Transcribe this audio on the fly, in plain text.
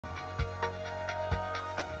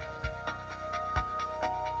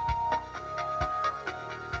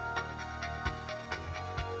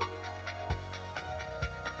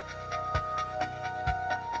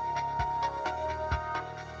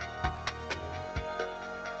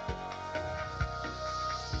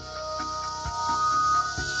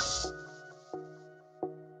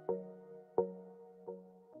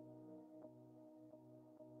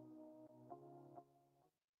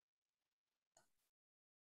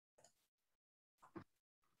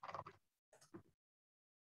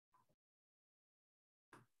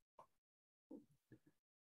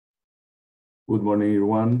Good morning,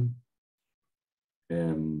 everyone.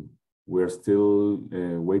 We're still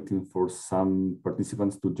waiting for some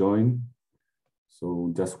participants to join.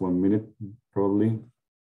 So just 1 minute, probably.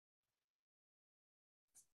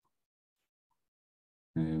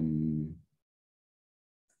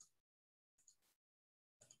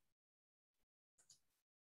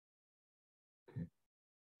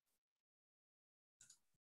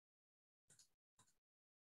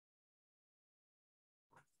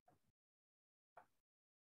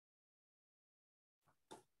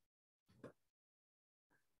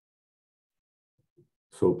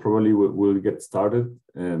 So probably we'll get started.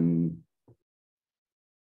 Good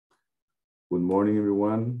morning,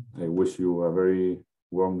 everyone. I wish you a very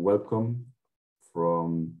warm welcome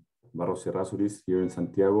from Barros, Errázuriz here in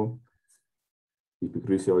Santiago. Ich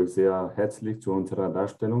begrüße euch sehr herzlich zu unserer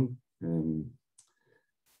Darstellung.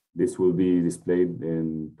 This will be displayed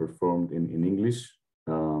and performed in English.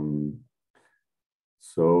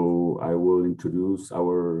 So I will introduce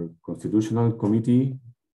our Constitutional Committee,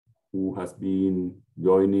 who has been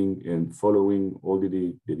joining and following all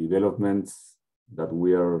the developments that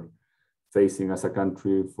we are facing as a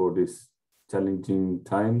country for these challenging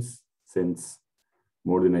times since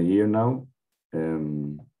more than a year now.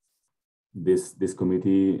 This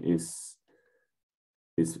committee is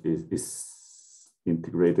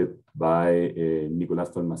integrated by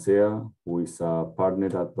Nicolás Balmaceda, who is a partner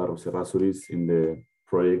at Barros Errázuriz in the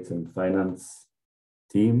projects and finance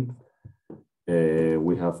team.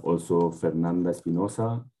 We have also Fernanda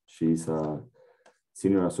Espinosa. She's a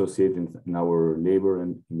senior associate in our labor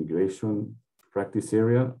and immigration practice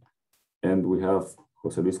area. And we have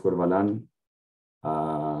José Corvalán,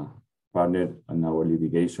 partner in our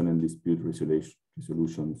litigation and dispute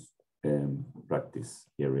resolutions practice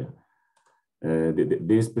area.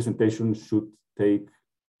 This presentation should take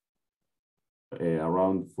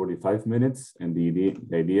around 45 minutes. And the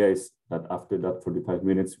idea is that after that 45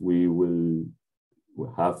 minutes, we'll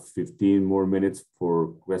have 15 more minutes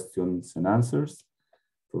for questions and answers.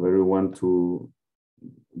 For everyone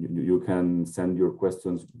you can send your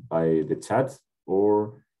questions by the chat,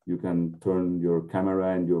 or you can turn your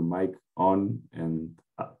camera and your mic on and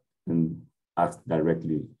ask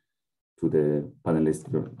directly to the panelists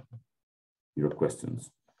your questions.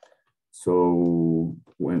 So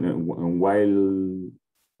while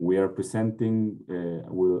we are presenting,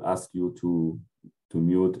 we'll ask you to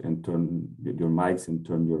mute and turn your mics and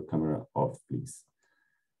turn your camera off, please.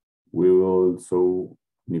 We will, so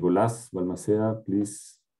Nicolás Balmaceda,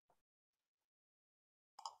 please.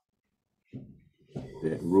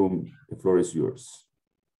 The floor is yours.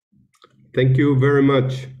 Thank you very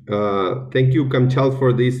much. Thank you, Camchal,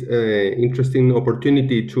 for this interesting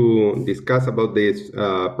opportunity to discuss about this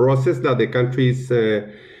process that the country is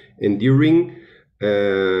enduring.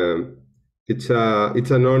 It's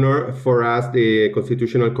an honor for us, the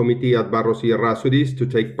Constitutional Committee at Barros y Errázuriz, to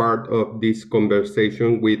take part of this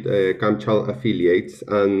conversation with Camchal affiliates.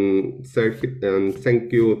 And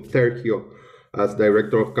thank you, Sergio, as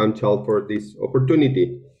Director of Camchal, for this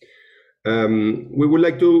opportunity. We would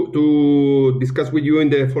like to discuss with you in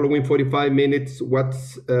the following 45 minutes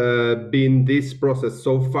what's been this process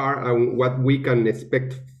so far and what we can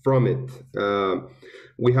expect from it.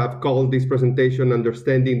 We have called this presentation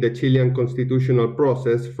Understanding the Chilean Constitutional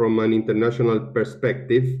Process from an International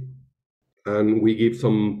Perspective, and we give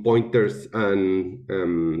some pointers and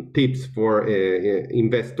tips for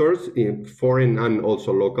investors, foreign and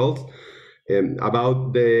also locals,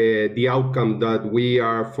 about the outcome that we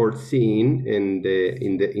are foreseeing in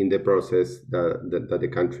the process that the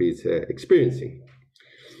country is experiencing.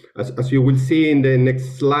 As you will see in the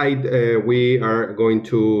next slide, we are going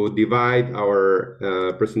to divide our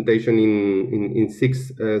presentation in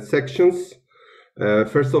 6 sections.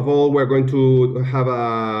 First of all, we're going to have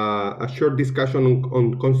a short discussion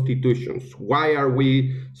on constitutions. Why are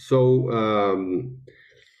we so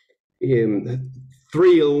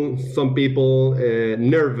thrilled, some people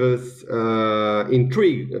nervous,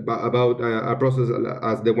 intrigued about a process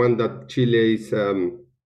as the one that Chile is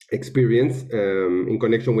experienced in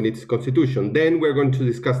connection with its constitution? Then we're going to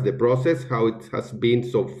discuss the process, how it has been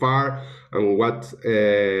so far, and what's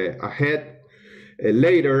ahead.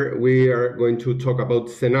 Later, we are going to talk about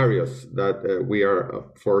scenarios that we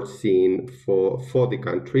are foreseeing for the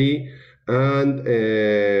country. And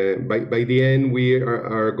by the end, we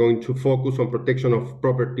are going to focus on protection of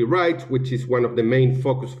property rights, which is one of the main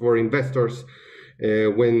focus for investors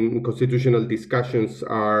when constitutional discussions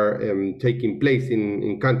are taking place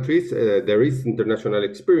in countries. There is international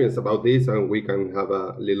experience about this, and we can have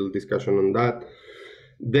a little discussion on that.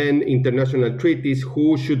 then international treaties,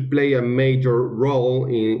 who should play a major role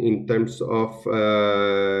in terms of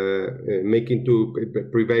making to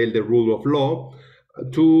prevail the rule of law,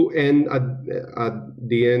 to end at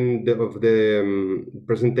the end of the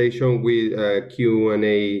presentation with a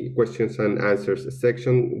Q&A, questions and answers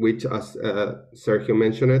section, which, as Sergio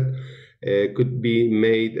mentioned, could be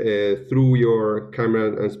made through your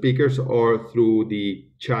camera and speakers or through the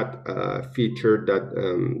chat feature that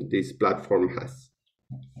this platform has.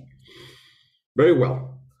 Very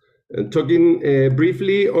well. Talking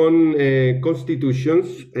briefly on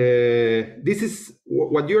constitutions, this is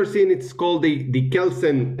what you're seeing. It's called the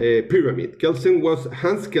Kelsen pyramid.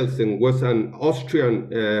 Hans Kelsen was an Austrian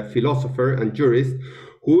philosopher and jurist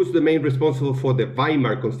who's the main responsible for the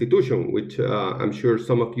Weimar Constitution, which I'm sure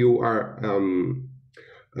some of you are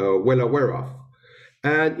well aware of.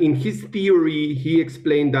 And in his theory, he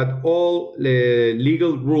explained that all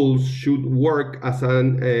legal rules should work as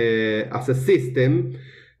a system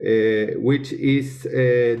which is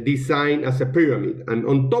designed as a pyramid. And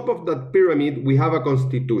on top of that pyramid, we have a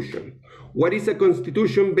constitution. What is a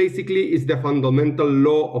constitution? Basically, is the fundamental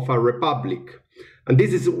law of a republic. And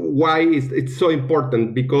this is why it's so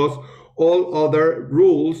important, because all other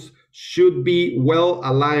rules should be well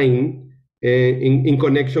aligned in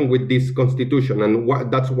connection with this constitution. And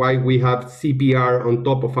that's why we have CPR on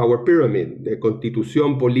top of our pyramid, the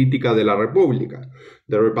Constitución Política de la República,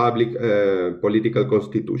 the Republic political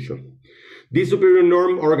constitution. This superior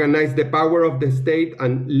norm organizes the power of the state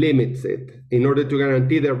and limits it in order to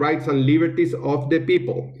guarantee the rights and liberties of the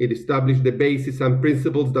people. It establishes the basis and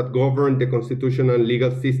principles that govern the constitutional and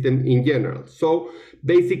legal system in general. So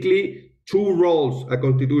basically, two roles a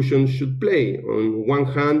constitution should play. On one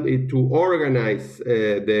hand, to organize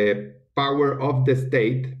the power of the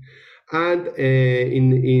state, and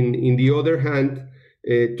in the other hand,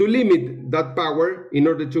 to limit that power in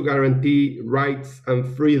order to guarantee rights and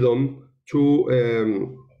freedom to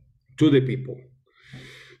the people.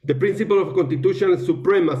 The principle of constitutional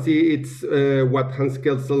supremacy, it's what Hans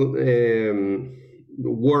Kelsen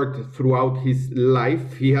worked throughout his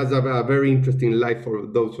life. He has a very interesting life for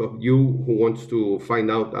those of you who wants to find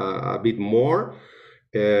out a bit more.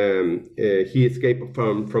 He escaped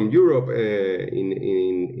from Europe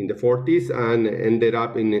in the 40s and ended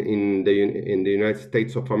up in the United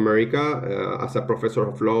States of America as a professor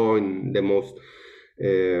of law in the most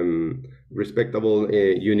respectable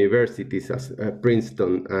universities as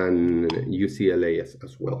Princeton and UCLA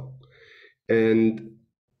as well. And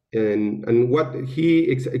what he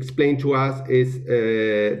explained to us is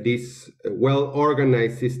these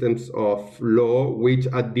well-organized systems of law, which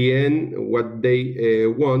at the end, what they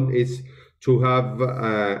want is to have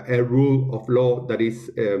a rule of law that is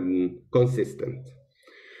consistent.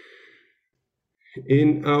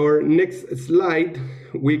 In our next slide,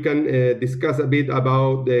 we can discuss a bit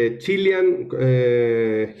about the Chilean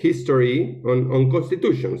history on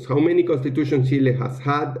constitutions. How many constitutions Chile has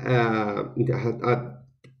had? Had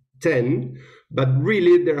 10, but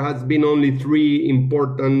really there has been only 3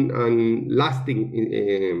 important and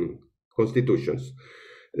lasting constitutions.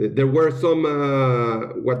 There were some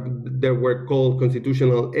what they were called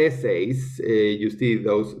constitutional essays. You see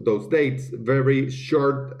those dates, very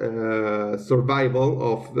short survival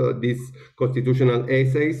of these constitutional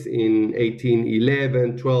essays in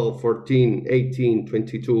 1811, 12, 14, 18,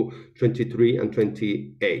 22, 23, and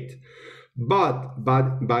 28. But by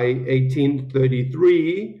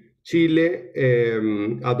 1833, Chile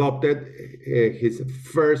adopted his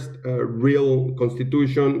first real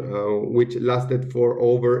constitution, which lasted for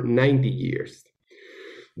over 90 years.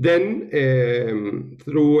 Then,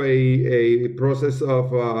 through a process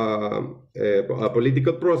of a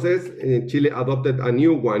political process, Chile adopted a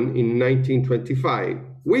new one in 1925,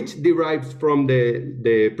 which derives from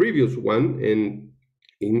the previous one in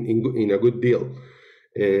a good deal.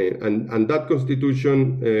 And that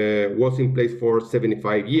constitution was in place for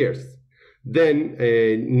 75 years. Then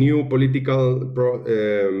a new political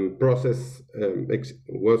process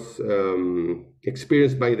was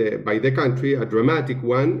experienced by the country, a dramatic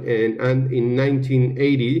one, and in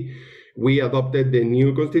 1980 we adopted the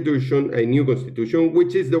new constitution,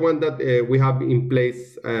 which is the one that we have in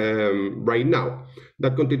place right now.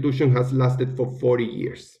 That constitution has lasted for 40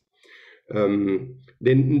 years.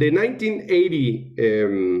 The 1980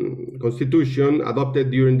 constitution, adopted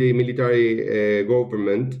during the military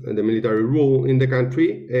government and the military rule in the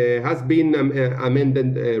country, has been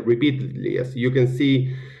amended repeatedly. As you can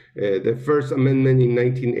see, the first amendment in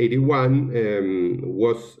 1981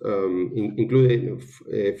 was included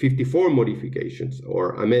 54 modifications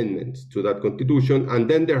or amendments to that constitution, and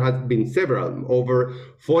then there has been several, over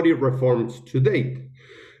 40 reforms to date.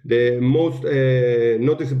 The most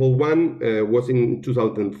noticeable one was in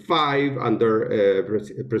 2005 under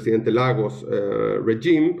Presidente Lagos'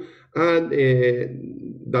 regime, and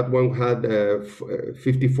that one had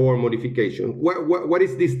 54 modifications. What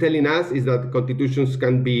is this telling us is that constitutions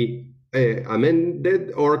can be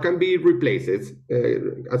amended or can be replaced.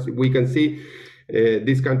 As we can see,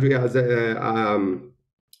 this country has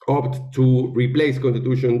opted to replace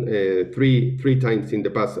constitution three times in the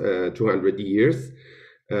past 200 years,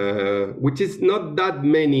 which is not that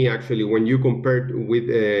many actually when you compare with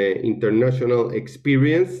international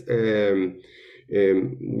experience.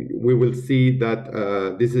 We will see that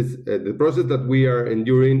this is the process that we are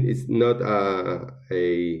enduring is not a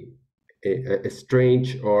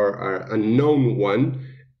strange or unknown one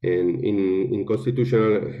in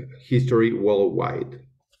constitutional history worldwide.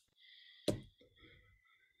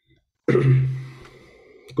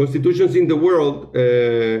 Constitutions in the world,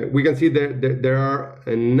 we can see there are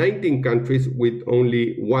 19 countries with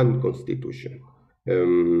only one constitution.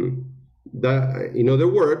 In other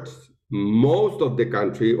words, most of the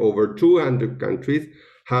country, over 200 countries,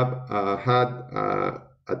 have had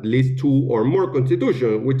at least two or more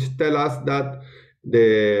constitutions, which tell us that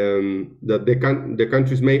the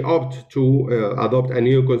countries may opt to adopt a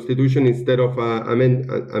new constitution instead of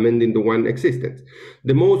amending the one existent.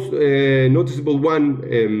 The most noticeable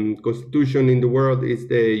one constitution in the world is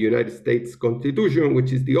the United States Constitution,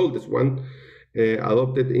 which is the oldest one,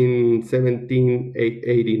 adopted in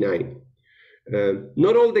 1789.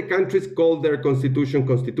 Not all the countries call their constitution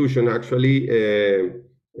actually.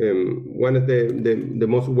 One of the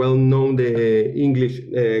most well-known, the English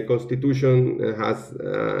Constitution, has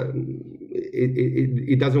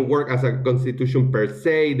it doesn't work as a constitution per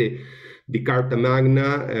se. The Carta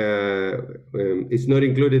Magna is not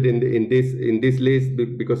included in this list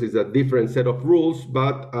because it's a different set of rules.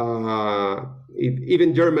 But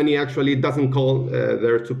even Germany actually doesn't call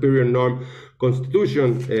their superior norm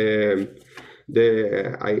constitution.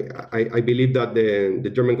 I believe that the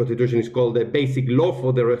German Constitution is called the Basic Law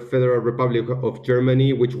for the Federal Republic of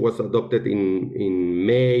Germany, which was adopted in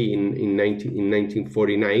May in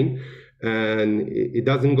 1949. And it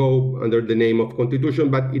doesn't go under the name of constitution,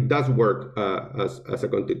 but it does work as a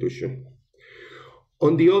constitution.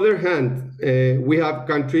 On the other hand, we have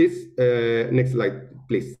countries, next slide,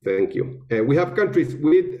 please, thank you. We have countries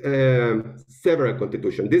with several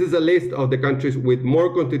constitutions. This is a list of the countries with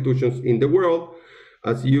more constitutions in the world.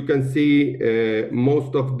 As you can see,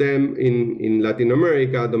 most of them in Latin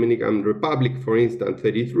America, Dominican Republic, for instance,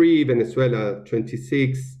 33, Venezuela,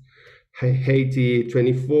 26, Haiti,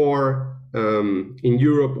 24. In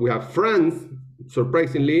Europe, we have France,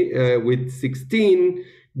 surprisingly, with 16,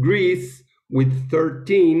 Greece with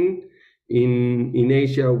 13. In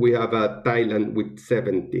Asia, we have Thailand with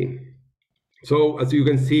 17. So as you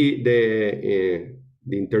can see, the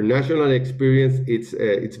international experience,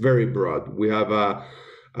 it's very broad. We have a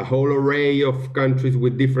whole array of countries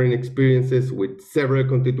with different experiences, with several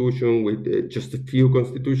constitutions, with just a few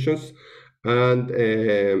constitutions, and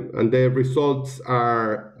the results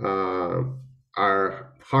are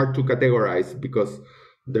hard to categorize because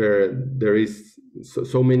there is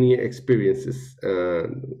so many experiences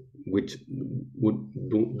which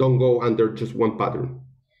don't go under just one pattern.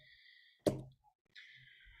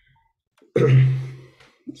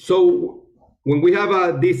 So when we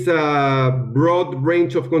have this broad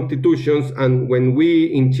range of constitutions, and when we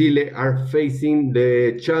in Chile are facing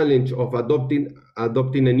the challenge of adopting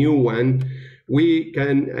a new one, we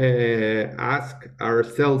can ask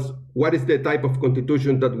ourselves, what is the type of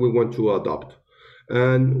constitution that we want to adopt?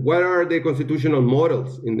 And what are the constitutional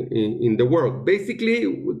models in the world?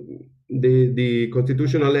 Basically, the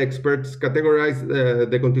constitutional experts categorize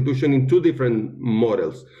the constitution in two different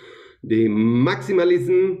models: the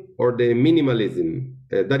maximalism or the minimalism.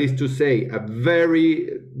 That is to say, a very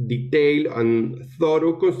detailed and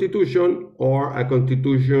thorough constitution, or a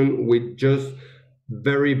constitution with just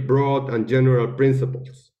very broad and general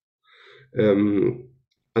principles.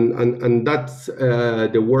 And that's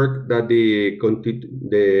the work that the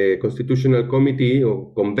Constitutional Committee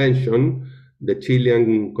or Convention, the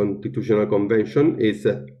Chilean Constitutional Convention, is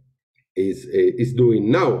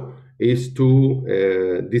doing now, is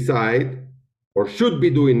to decide, or should be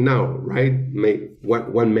doing now, right?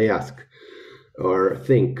 One may ask or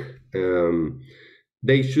think.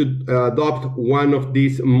 They should adopt one of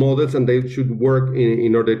these models, and they should work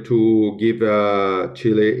in order to give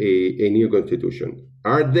Chile a new constitution.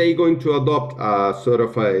 Are they going to adopt a sort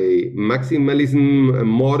of a maximalism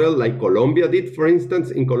model like Colombia did, for instance?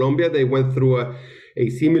 In Colombia, they went through a a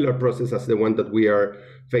similar process as the one that we are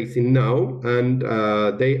facing now, and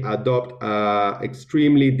they adopt an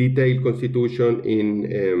extremely detailed constitution in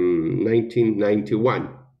 1991.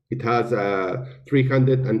 It has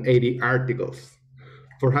 380 articles.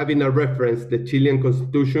 For having a reference, the Chilean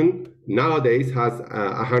Constitution nowadays has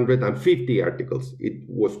 150 articles. It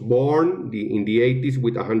was born in the 80s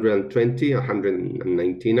with 120,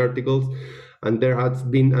 119 articles, and there has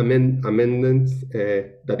been amendments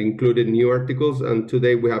that included new articles, and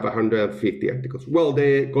today we have 150 articles. Well,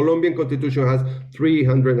 the Colombian Constitution has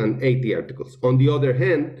 380 articles. On the other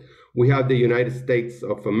hand, we have the United States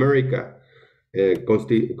of America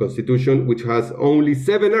Constitution, which has only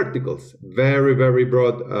 7 articles, very, very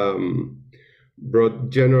broad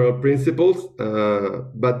general principles,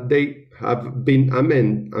 but they have been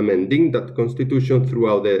amending that constitution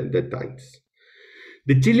throughout the times.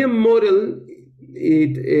 The Chilean model,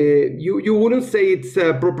 you wouldn't say it's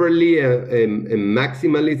properly a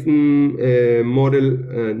maximalism model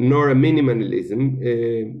nor a minimalism.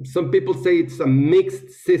 Some people say it's a mixed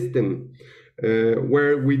system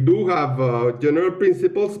where we do have general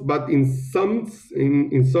principles, but in some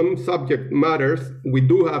subject matters we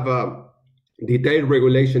do have a detailed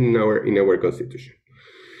regulation in our constitution.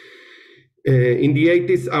 In the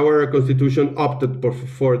 80s, our constitution opted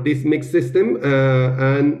for this mixed system,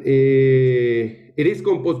 and it is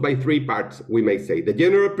composed by 3 parts, we may say. The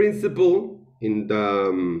general principle in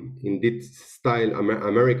this style,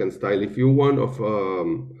 American style, if you want, of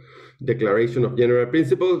declaration of general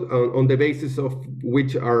principles on the basis of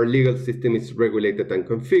which our legal system is regulated and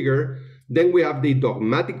configured. Then we have the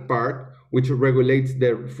dogmatic part, which regulates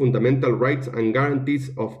the fundamental rights and guarantees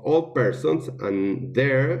of all persons, and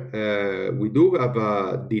there we do have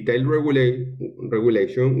a detailed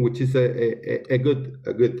regulation, which is a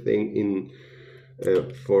good thing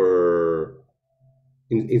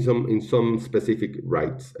in some specific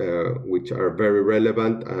rights, which are very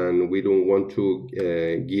relevant, and we don't want to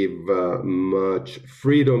give much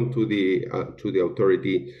freedom to the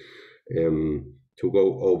authority to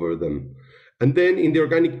go over them. And then in the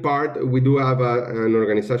organic part, we do have an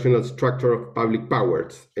organizational structure of public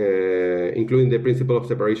powers, including the principle of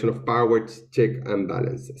separation of powers, check and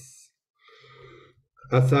balances.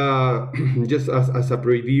 Just as a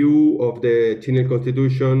preview of the Chilean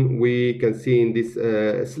Constitution, we can see in this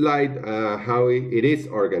slide how it is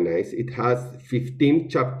organized. It has 15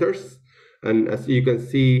 chapters, and as you can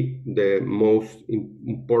see, the most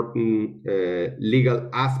important legal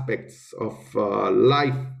aspects of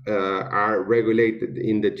life are regulated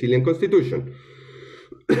in the Chilean Constitution.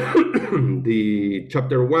 The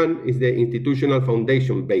chapter 1 is the institutional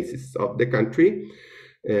foundation basis of the country,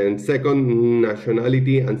 and second,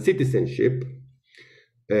 nationality and citizenship.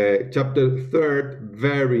 Chapter 3,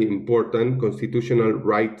 very important, constitutional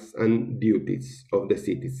rights and duties of the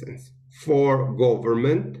citizens. 4,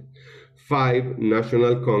 government. 5,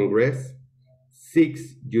 National Congress.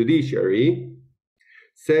 6, Judiciary.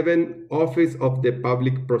 7, Office of the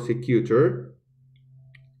Public Prosecutor.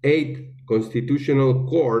 8, Constitutional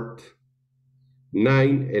Court.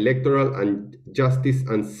 9, Electoral and Justice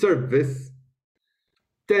and Service.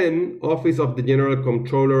 10, Office of the General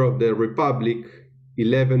Comptroller of the Republic.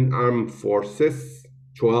 11, Armed Forces.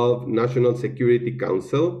 12, National Security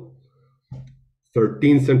Council.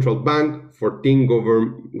 13, Central Bank. 14,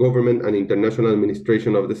 Government and International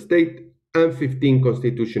Administration of the State. And 15,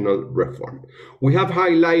 Constitutional Reform. We have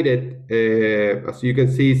highlighted, as you can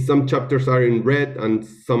see, some chapters are in red and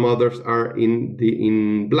some others are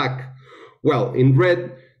in black. Well, in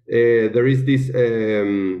red, there is this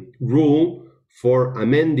rule for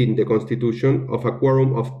amending the Constitution of a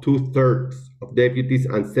quorum of 2/3 of deputies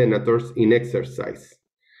and senators in exercise.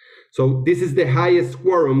 So this is the highest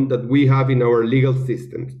quorum that we have in our legal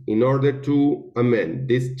system. In order to amend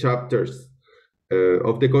these chapters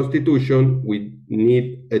of the Constitution, we need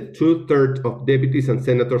a 2/3 of deputies and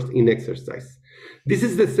senators in exercise. This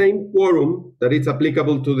is the same quorum that is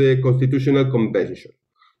applicable to the Constitutional Convention.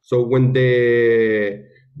 So when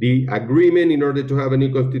the agreement in order to have a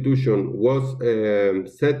new constitution was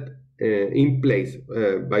set in place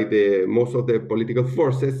by most of the political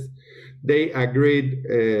forces, they agreed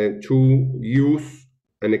to use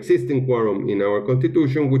an existing quorum in our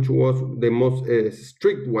constitution, which was the most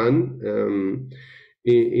strict one,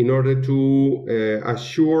 in order to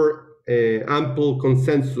assure ample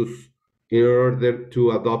consensus in order to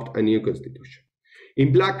adopt a new constitution. In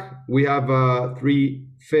black, we have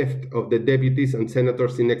 3/5 of the deputies and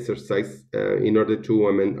senators in exercise in order to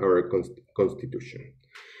amend our constitution.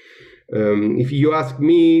 If you ask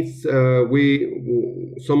me,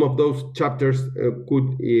 some of those chapters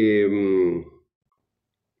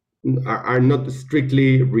are not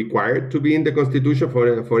strictly required to be in the Constitution.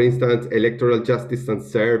 For instance, electoral justice and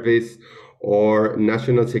service or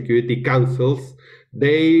national security councils,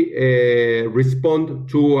 they respond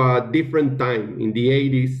to a different time in the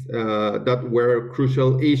 80s that were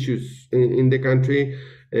crucial issues in the country.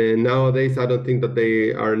 Nowadays, I don't think that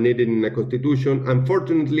they are needed in a constitution.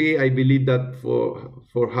 Unfortunately, I believe that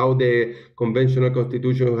for how the conventional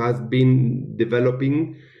constitution has been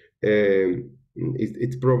developing,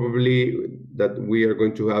 it's probably that we are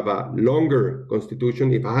going to have a longer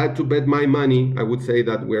constitution. If I had to bet my money, I would say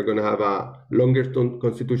that we're going to have a longer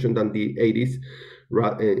constitution than the 80s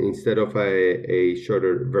instead of a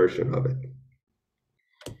shorter version of it.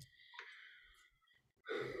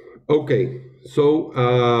 Okay, so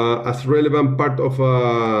as relevant part of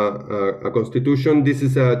a constitution, this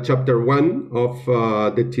is chapter 1 of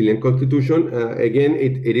the Chilean Constitution. Again,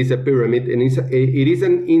 it is a pyramid, and it is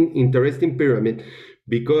an interesting pyramid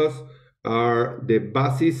because the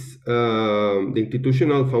basis, the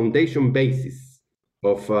institutional foundation basis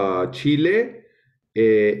of Chile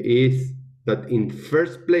is that in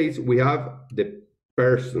first place we have the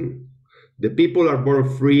person. The people are born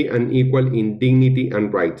free and equal in dignity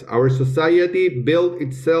and rights. Our society built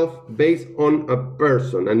itself based on a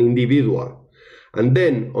person, an individual. And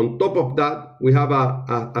then on top of that, we have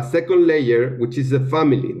a second layer, which is the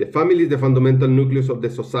family. The family is the fundamental nucleus of the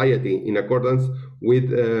society in accordance with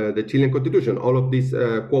the Chilean Constitution. All of these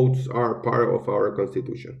quotes are part of our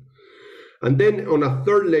Constitution. And then on a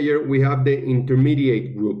third layer, we have the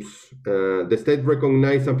intermediate groups. The state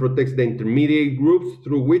recognizes and protects the intermediate groups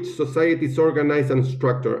through which society is organized and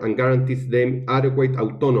structured and guarantees them adequate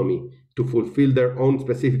autonomy to fulfill their own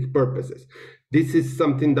specific purposes. This is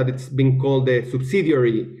something that it's been called the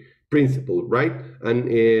subsidiary principle, right? And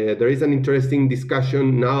there is an interesting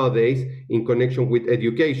discussion nowadays in connection with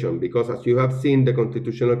education, because as you have seen, the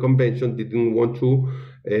Constitutional Convention didn't want to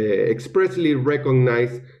expressly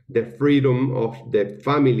recognize the freedom of the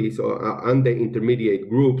families and the intermediate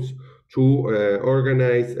groups to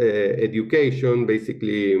organize education,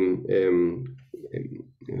 basically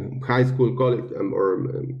high school, college, or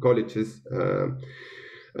colleges,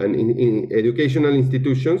 and in educational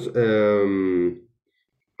institutions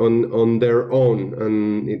on their own.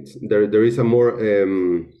 And there is a more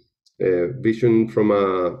vision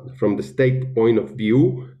from the state point of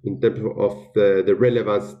view in terms of the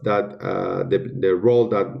relevance that the role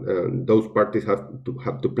that those parties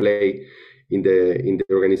have to play in the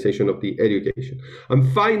organization of the education.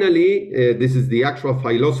 And finally, this is the actual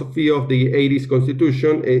philosophy of the 80s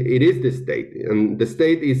Constitution. It is the state, and the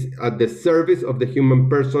state is at the service of the human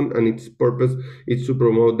person, and its purpose is to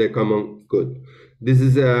promote the common good. This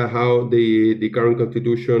is how the current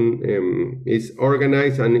Constitution is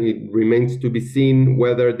organized, and it remains to be seen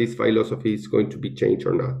whether this philosophy is going to be changed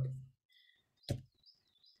or not.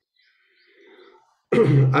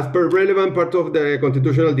 As per relevant part of the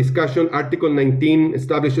constitutional discussion, Article 19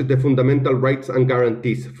 establishes the fundamental rights and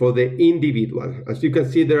guarantees for the individual. As you can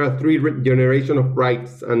see, there are 3 generations of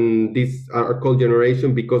rights, and these are called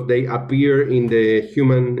generation because they appear in the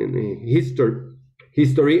human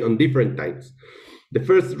history on different times. The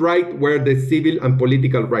first right were the civil and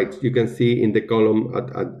political rights. You can see in the column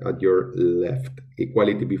at your left: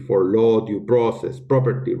 equality before law, due process,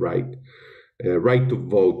 property right, right to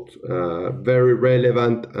vote, very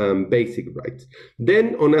relevant basic rights.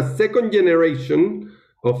 Then on a second generation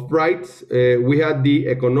of rights, we had the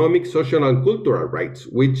economic, social, and cultural rights,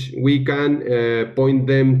 which we can point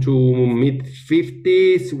them to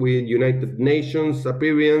mid-50s with United Nations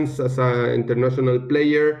appearance as an international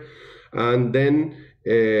player. And then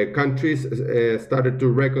countries started to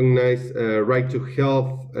recognize right to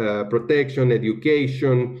health, protection,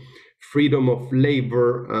 education, freedom of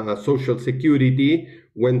labor, social security,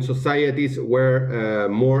 when societies were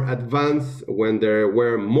more advanced, when there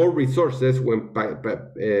were more resources, when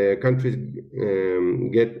countries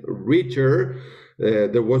get richer,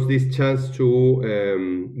 there was this chance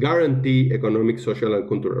to guarantee economic, social, and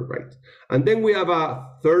cultural rights. And then we have a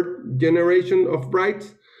third generation of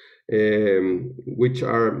rights, which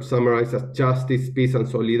are summarized as justice, peace, and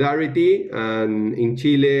solidarity. And in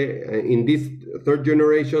Chile, in this third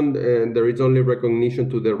generation, there is only recognition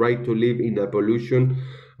to the right to live in a pollution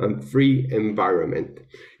and free environment.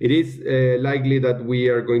 It is likely that we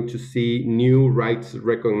are going to see new rights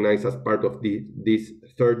recognized as part of this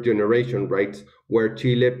third generation rights, where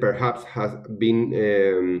Chile perhaps has been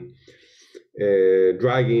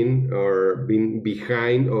dragging or been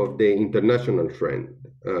behind of the international trend.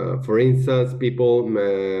 For instance, people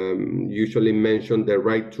usually mention the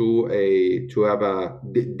right to have a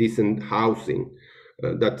decent housing.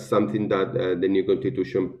 That's something that the new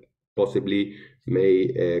constitution possibly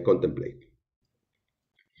may contemplate.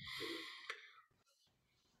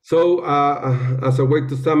 So as a way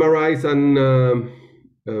to summarize and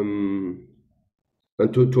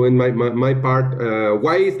to end my part,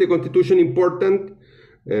 why is the Constitution important?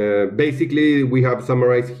 Basically, we have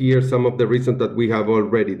summarized here some of the reasons that we have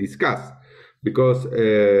already discussed. Because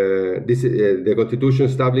the Constitution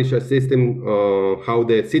establishes a system how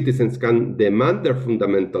the citizens can demand their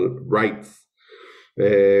fundamental rights.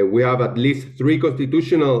 We have at least 3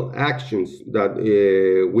 constitutional actions that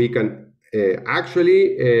we can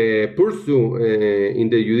actually pursue in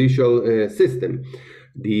the judicial system.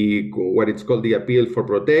 What it's called the appeal for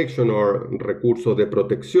protection, or recurso de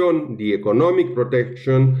protección, the economic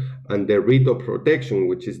protection, and the writ of protection,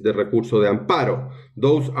 which is the recurso de amparo.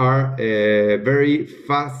 Those are very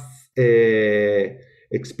fast,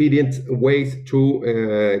 expedient ways to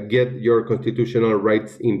get your constitutional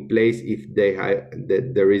rights in place if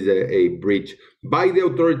there is a breach by the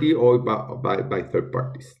authority or by third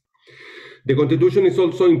parties. The Constitution is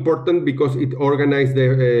also important because it organized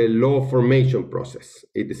the law formation process.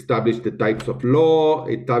 It established the types of law,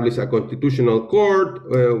 it established a constitutional court,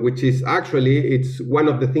 which is actually, it's one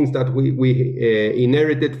of the things that we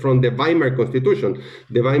inherited from the Weimar Constitution.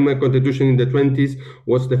 The Weimar Constitution in the 20s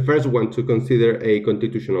was the first one to consider a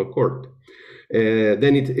constitutional court.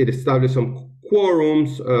 Then it established some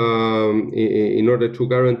quorums in order to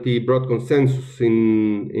guarantee broad consensus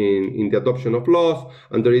in the adoption of laws,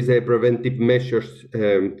 and there is a preventive measures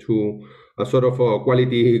to a sort of a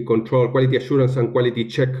quality control, quality assurance and quality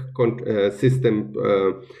check system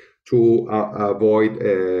to avoid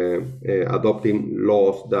adopting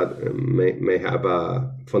laws that may have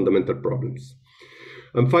fundamental problems.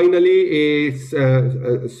 And finally, is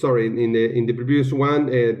in the previous one,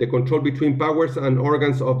 the control between powers and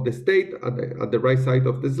organs of the state. At the right side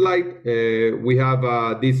of the slide, we have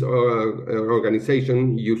this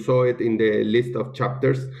organization. You saw it in the list of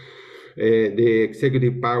chapters. The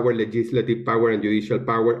executive power, legislative power, and judicial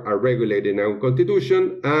power are regulated in our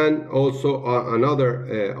constitution, and also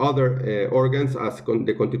other organs as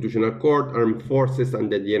the Constitutional Court, Armed Forces,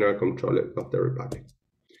 and the General Controller of the Republic.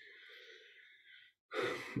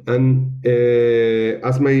 And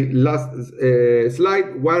as my last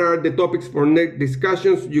slide, what are the topics for next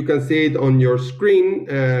discussions? You can see it on your screen.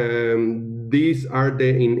 These are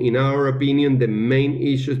in our opinion, the main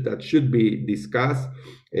issues that should be discussed: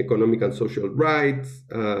 economic and social rights,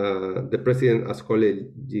 the president as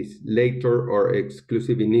co-legislator or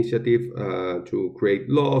exclusive initiative to create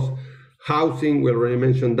laws, housing, we already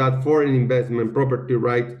mentioned that, foreign investment, property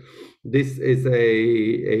rights. This is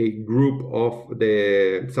a group of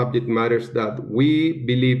the subject matters that we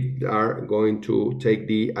believe are going to take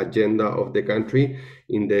the agenda of the country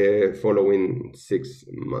in the following 6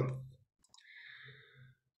 months.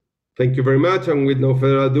 Thank you very much, and with no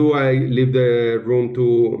further ado, I leave the room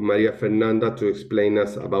to María Fernanda to explain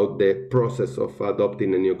us about the process of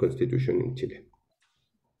adopting a new constitution in Chile.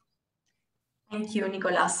 Thank you,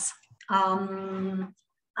 Nicolás.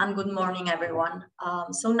 And good morning, everyone.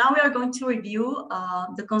 So now we are going to review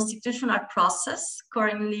the constitutional process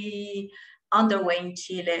currently underway in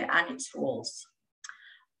Chile and its rules.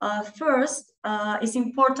 First, it's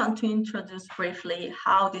important to introduce briefly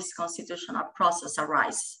how this constitutional process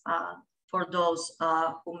arises for those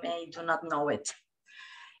who do not know it.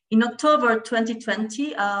 In October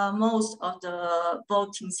 2020, most of the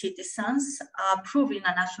voting citizens approved in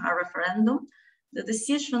a national referendum the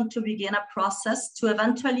decision to begin a process to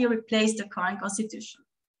eventually replace the current constitution.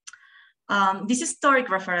 This historic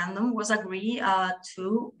referendum was agreed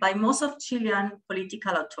to by most of Chilean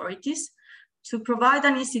political authorities to provide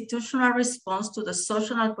an institutional response to the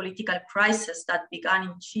social and political crisis that began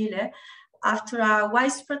in Chile after a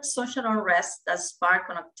widespread social unrest that sparked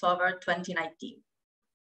on October 2019.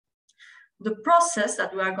 The process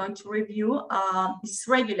that we are going to review is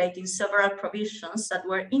regulating several provisions that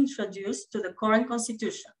were introduced to the current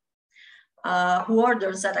constitution, who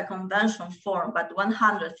orders that a convention formed by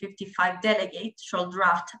 155 delegates shall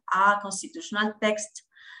draft a constitutional text,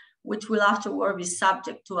 which will afterward be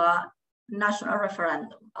subject to a national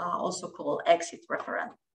referendum, also called exit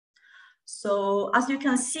referendum. So as you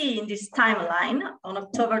can see in this timeline, on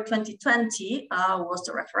October 2020 was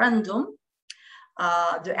the referendum,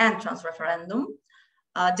 the entrance referendum.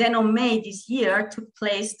 Then on May this year took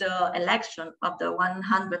place the election of the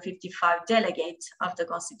 155 delegates of the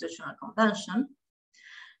Constitutional Convention.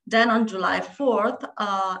 Then on July 4th,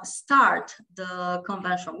 start the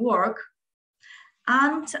convention work.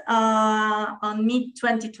 And on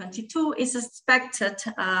mid-2022 is expected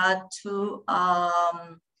to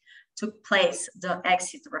take place the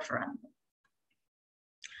exit referendum.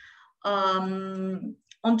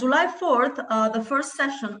 On July 4th, the first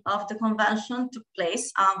session of the convention took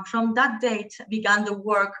place. From that date began the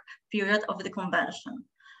work period of the convention.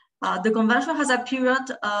 The convention has a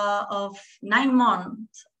period of 9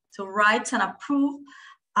 months to write and approve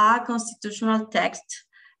a constitutional text.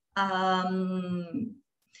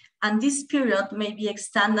 And this period may be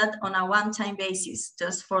extended on a one-time basis,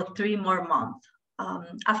 just for 3 more months.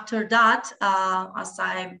 After that, as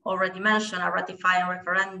I already mentioned, a ratifying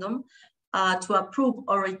referendum to approve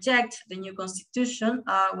or reject the new constitution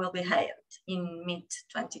will be held in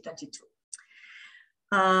mid-2022.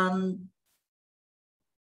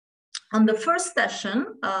 On the first session,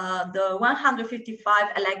 the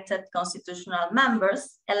 155 elected constitutional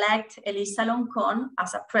members elect Elisa Loncón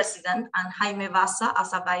as a president and Jaime Bassa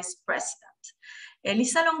as a vice president.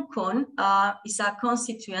 Elisa Loncón is a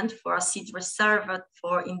constituent for a seat reserved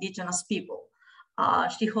for indigenous people.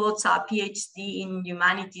 She holds a PhD in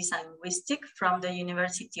humanities and linguistics from the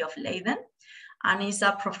University of Leiden and is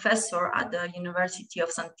a professor at the University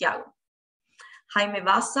of Santiago. Jaime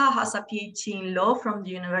Bassa has a PhD in law from the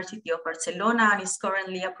University of Barcelona and is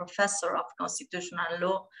currently a professor of constitutional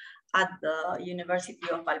law at the University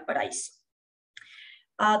of Valparaiso.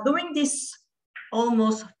 During this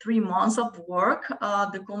almost 3 months of work,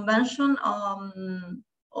 the convention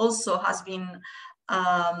also has been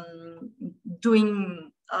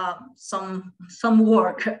doing some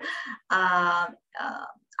work.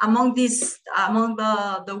 Among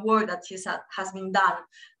the work that has been done,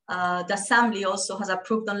 the Assembly also has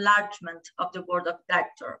approved enlargement of the Board of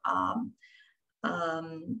Directors.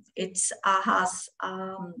 It has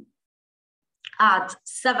added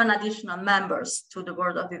 7 additional members to the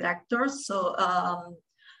Board of Directors,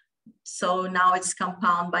 so now it's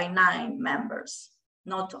compounded by 9 members,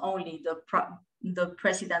 not only the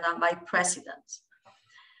President and Vice President.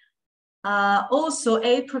 Also,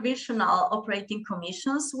 8 provisional operating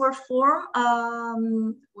commissions were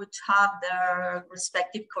formed, which have their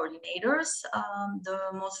respective coordinators. The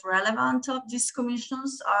most relevant of these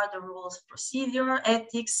commissions are the rules of procedure,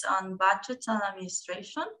 ethics, and budget and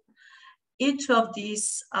administration. Each of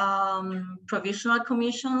these provisional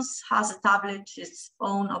commissions has established its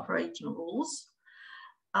own operating rules.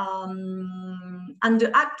 And the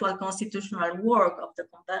actual constitutional work of the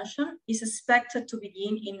convention is expected to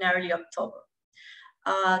begin in early October.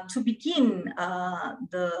 To begin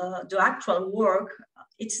the actual work,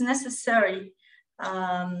 it's necessary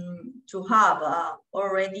to have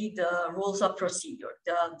already the rules of procedure,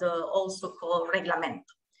 the also called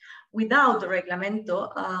reglamento. Without the reglamento,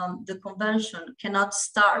 the convention cannot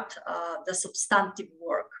start the substantive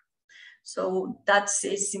work. So that's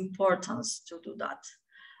its importance to do that.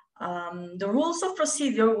 The rules of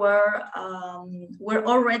procedure were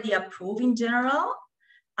already approved in general,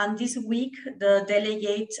 and this week the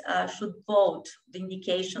delegate should vote the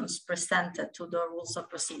indications presented to the rules of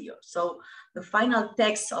procedure. So the final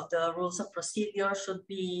text of the rules of procedure should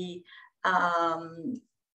be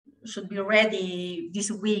ready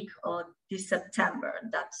this week or this September.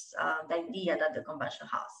 That's the idea that the convention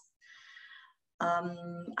has.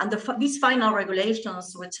 And these final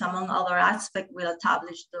regulations, which among other aspects will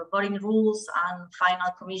establish the voting rules and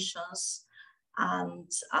final commissions. And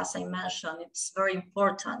as I mentioned, it's very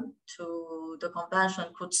important to the convention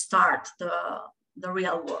could start the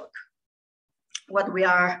real work, what we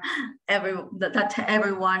are, that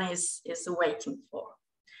everyone is waiting for.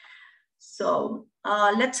 So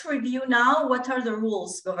let's review now what are the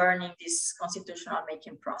rules governing this constitutional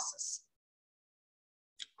making process.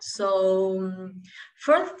 So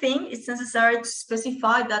first thing, it's necessary to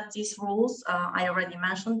specify that these rules, I already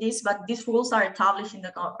mentioned this, but these rules are established in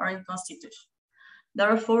the current constitution.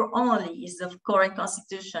 Therefore, only if the current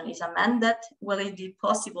constitution is amended will it be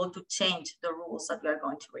possible to change the rules that we are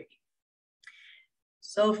going to review.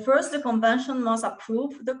 So first, the convention must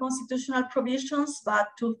approve the constitutional provisions by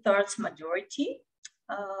 2/3 majority.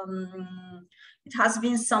 It has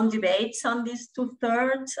been some debates on this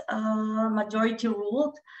 2/3 majority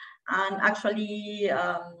rule, and actually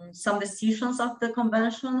some decisions of the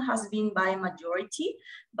convention has been by majority,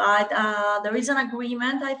 but there is an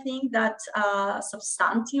agreement, I think, that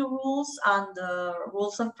substantive rules and the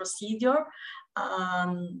rules of procedure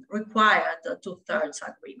require the 2/3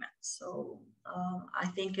 agreement. So I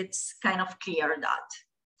think it's kind of clear that.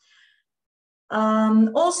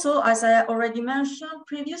 Also, as I already mentioned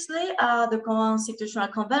previously, the Constitutional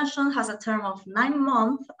Convention has a term of 9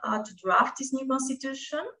 months to draft this new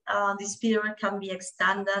constitution. This period can be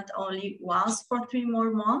extended only once for 3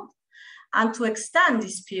 more months. And to extend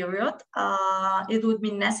this period, it would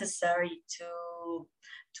be necessary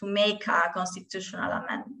to make a constitutional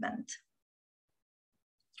amendment.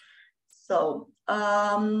 So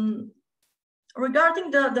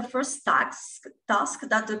regarding the first task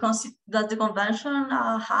that the convention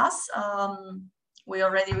has, we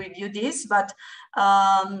already reviewed this, but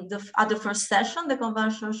at the first session, the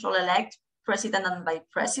convention shall elect president and vice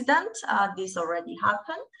president. This already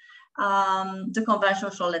happened. The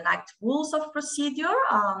convention shall enact rules of procedure.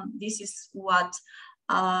 This is what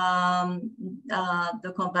the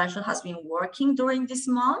convention has been working during this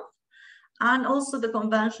month. And also the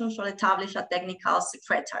convention shall establish a technical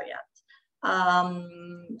secretariat.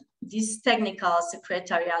 This technical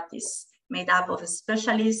secretariat is made up of a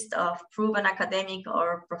specialist of proven academic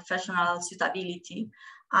or professional suitability,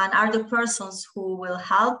 and are the persons who will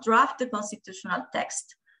help draft the constitutional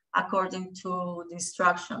text according to the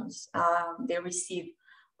instructions they receive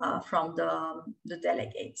from the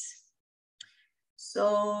delegates.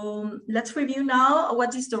 So let's review now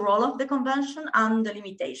what is the role of the convention and the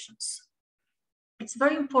limitations. It's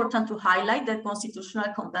very important to highlight that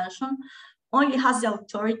Constitutional Convention only has the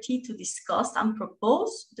authority to discuss and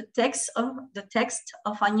propose the text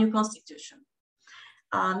of a new constitution.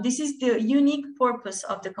 This is the unique purpose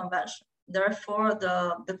of the convention. Therefore,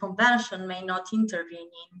 the convention may not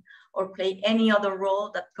intervene in or play any other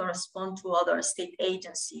role that corresponds to other state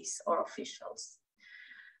agencies or officials.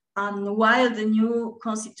 And while the new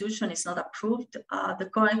constitution is not approved, the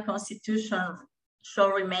current constitution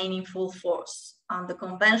shall remain in full force, and the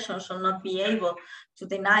convention shall not be able to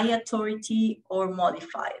deny authority or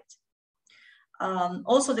modify it.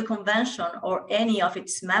 Also, the convention or any of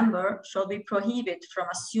its members shall be prohibited from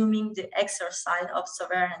assuming the exercise of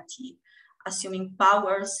sovereignty, assuming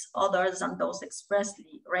powers other than those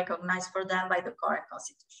expressly recognized for them by the current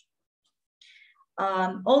constitution.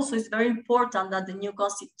 Also, it's very important that the new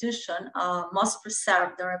constitution must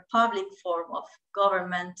preserve the republic form of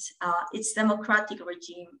government, its democratic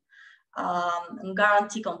regime, and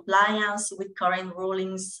guarantee compliance with current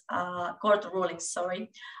rulings, court rulings,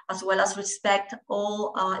 as well as respect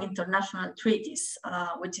all international treaties,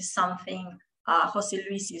 which is something José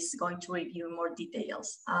Luis is going to review in more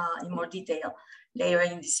detail later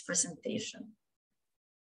in this presentation.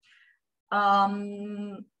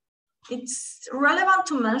 It's relevant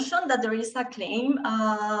to mention that there is a claim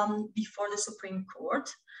before the Supreme Court.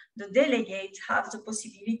 The delegates have the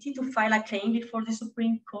possibility to file a claim before the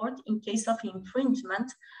Supreme Court in case of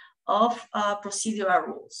infringement of procedural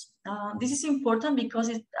rules. This is important because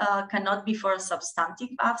it cannot be for a substantive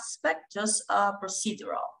aspect, just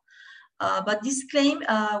procedural. But this claim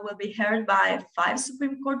will be heard by 5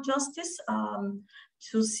 Supreme Court justices,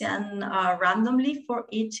 chosen randomly for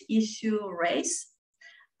each issue raised.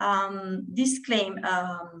 This claim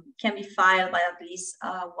can be filed by at least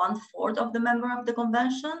 1/4 of the member of the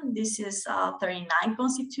convention. This is 39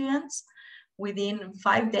 constituents within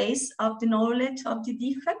 5 days of the knowledge of the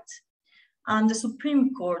defect. And the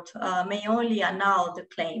Supreme Court may only annul the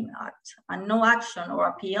claim act, and no action or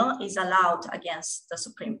appeal is allowed against the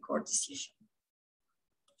Supreme Court decision.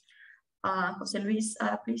 José Luis,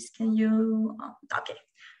 please, can you, okay.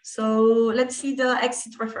 So let's see the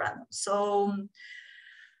exit referendum. So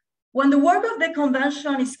when the work of the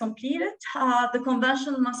convention is completed, the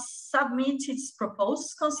convention must submit its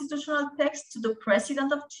proposed constitutional text to the president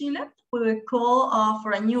of Chile, who will call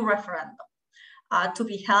for a new referendum to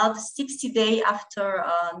be held 60 days after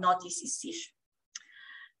notice is issued.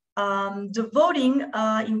 The voting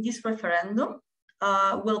in this referendum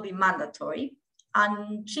will be mandatory,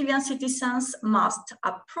 and Chilean citizens must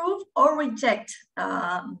approve or reject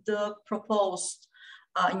the proposed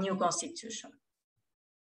new constitution.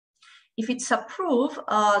 If it's approved,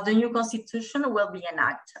 the new constitution will be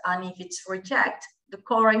enacted, and if it's rejected, the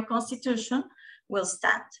current constitution will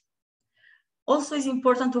stand. Also, it's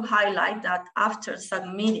important to highlight that after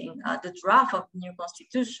submitting the draft of the new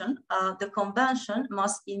constitution, the convention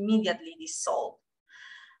must immediately dissolve,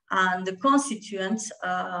 and the constituents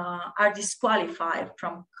are disqualified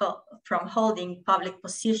from holding public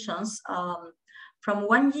positions from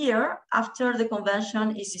 1 year after the convention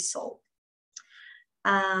is dissolved.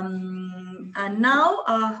 And now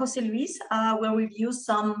José Luis will review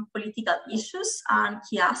some political issues and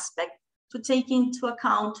key aspects to take into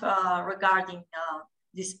account regarding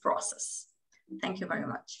this process. Thank you very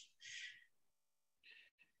much.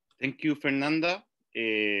 Thank you, Fernanda.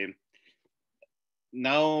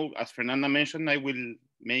 Now, as Fernanda mentioned, I will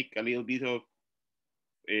make a little bit of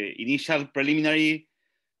initial preliminary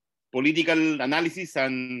political analysis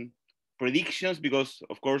and predictions, because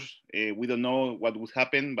of course we don't know what would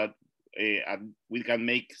happen, but we can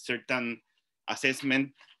make certain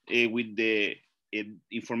assessment with the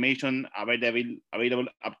information available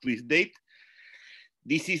up to this date.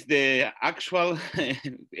 this is the actual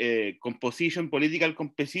political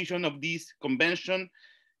composition of this convention.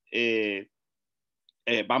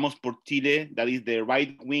 Vamos por Chile, that is the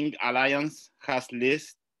right-wing alliance, has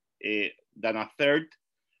less than a third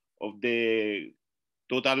of the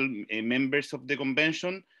total members of the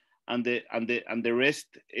convention, and the rest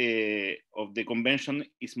of the convention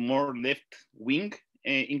is more left-wing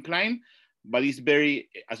inclined, but it's very,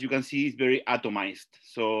 as you can see, it's very atomized.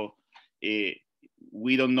 So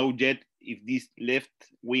we don't know yet if these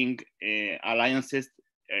left-wing alliances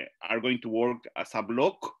are going to work as a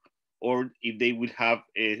bloc, or if they will have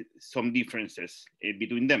some differences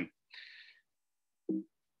between them.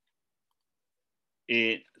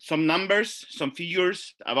 Some numbers, some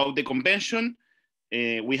figures about the convention.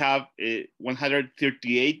 We have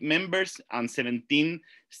 138 members and 17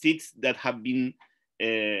 seats that have been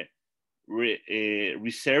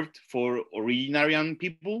reserved for originarian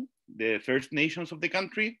people, the First Nations of the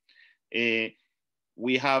country.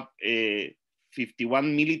 We have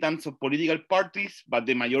 51 militants of political parties, but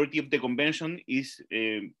the majority of the convention is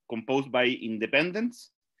composed by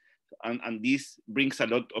independents. And this brings a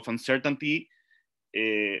lot of uncertainty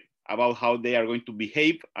about how they are going to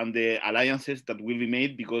behave and the alliances that will be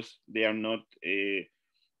made, because they are not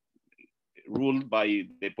ruled by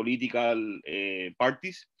the political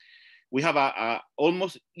parties. We have a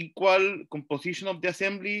almost equal composition of the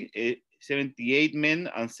assembly, 78 men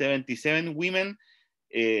and 77 women.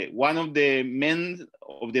 One of the men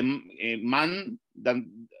of the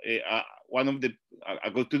one of the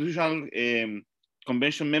constitutional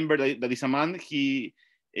convention member that is a man, he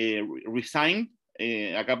resigned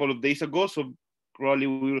a couple of days ago, so probably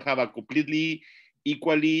we will have a completely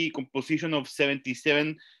equally composition of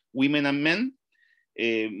 77 women and men.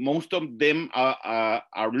 Most of them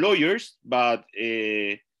are lawyers, but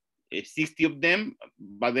 60 of them,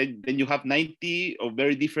 but then you have 90 of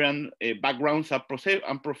very different backgrounds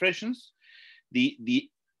and professions. The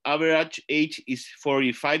average age is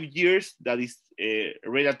 45 years. That is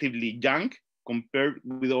relatively young compared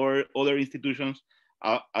with other institutions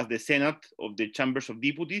as the Senate of the Chambers of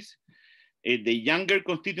Deputies. The younger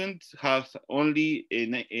constituent has only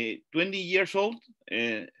 20 years old,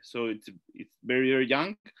 so it's very, very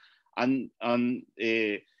young, and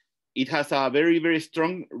it has a very, very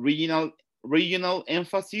strong regional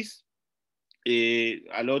emphasis.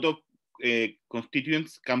 A lot of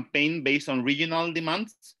constituents campaign based on regional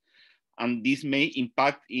demands, and this may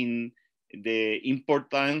impact in the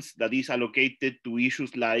importance that is allocated to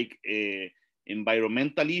issues like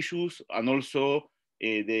environmental issues, and also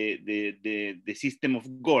the system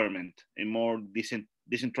of government and more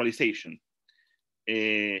decentralization.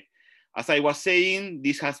 As I was saying,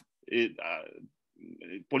 this has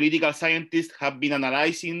political scientists have been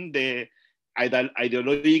analyzing the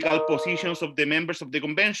ideological positions of the members of the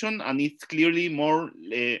convention, and it's clearly more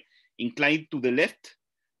inclined to the left.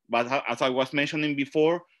 But as I was mentioning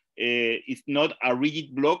before, it's not a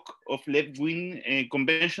rigid block of left-wing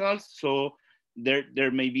conventionals, so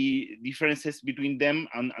there may be differences between them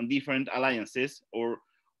and different alliances or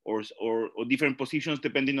different positions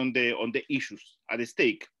depending on the issues at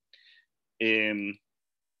stake.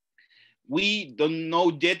 We don't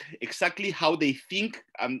know yet exactly how they think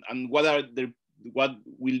and what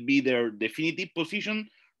will be their definitive position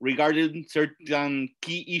regarding certain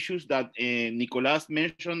key issues that Nicolás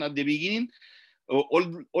mentioned at the beginning.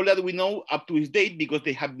 All that we know up to this date, because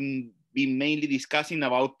they have been mainly discussing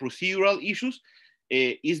about procedural issues,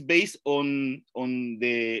 is based on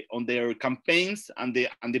their campaigns and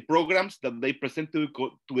the programs that they present to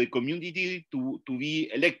the community to be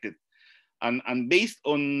elected, and based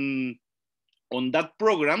on that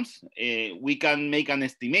programs, we can make an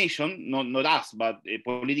estimation, not us, but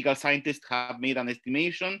political scientists have made an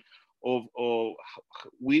estimation of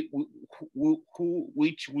which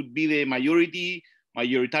would be the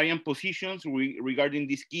majoritarian positions regarding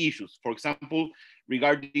these key issues. For example,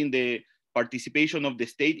 regarding the participation of the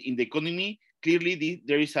state in the economy, clearly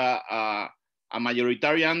there is a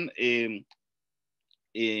majoritarian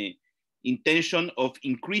intention of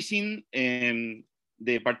increasing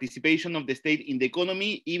the participation of the state in the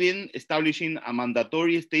economy, even establishing a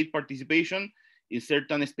mandatory state participation in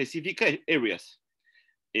certain specific areas.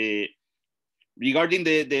 Regarding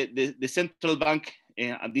the central bank,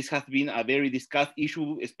 this has been a very discussed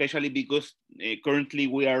issue, especially because currently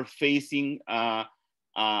we are facing an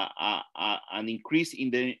increase in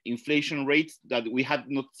the inflation rates that we had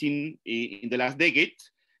not seen in the last decade.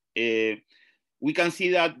 We can see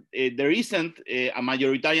that there isn't a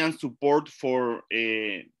majoritarian support for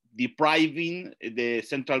depriving the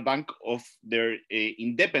central bank of their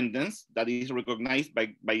independence that is recognized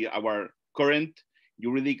by our current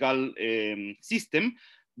juridical system,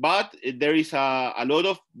 but there is a lot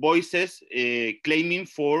of voices claiming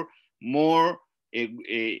for more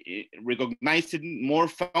recognizing more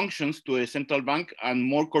functions to a central bank and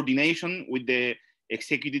more coordination with the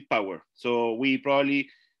executive power. So we probably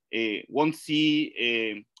won't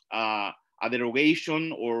see a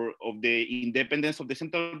derogation or of the independence of the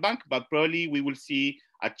central bank, but probably we will see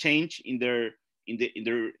a change in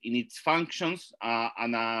its functions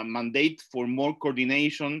and a mandate for more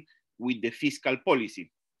coordination with the fiscal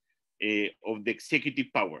policy of the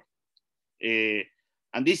executive power.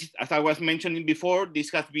 And this, as I was mentioning before,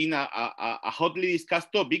 this has been a hotly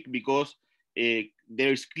discussed topic because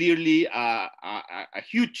there is clearly a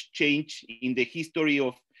huge change in the history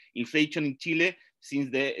of inflation in Chile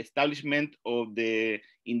since the establishment of the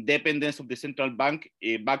independence of the central bank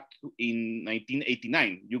back in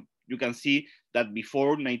 1989. You can see that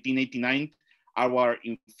before 1989, our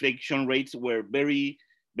inflation rates were very,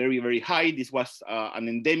 very, very high. This was an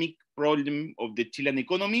endemic problem of the Chilean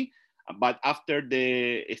economy. But after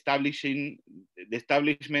the establishment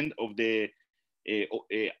of the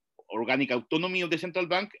organic autonomy of the central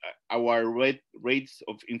bank, our rates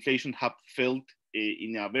of inflation have fell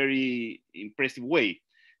in a very impressive way.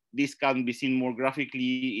 This can be seen more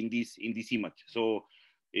graphically in this image. So,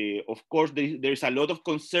 of course, there's a lot of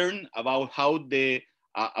concern about how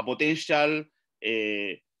a potential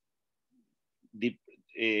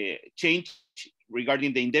change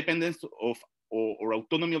regarding the independence of or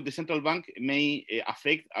autonomy of the central bank may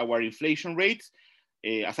affect our inflation rates.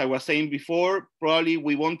 As I was saying before, probably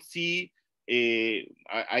we won't see,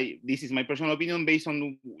 this is my personal opinion based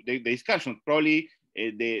on the discussion, probably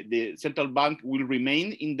the central bank will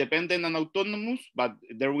remain independent and autonomous, but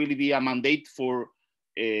there will be a mandate for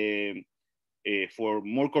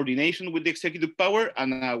more coordination with the executive power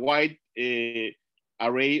and a wide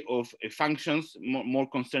array of functions more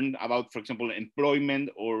concerned about, for example, employment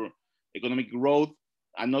or economic growth,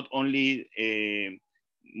 and not only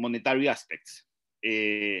monetary aspects.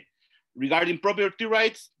 Regarding property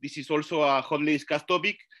rights, this is also a hotly discussed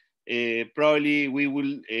topic. Probably we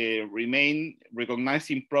will remain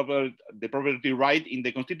recognizing the property right in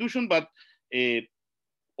the constitution, but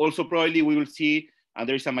also probably we will see, and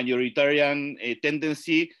there is a majoritarian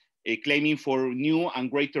tendency claiming for new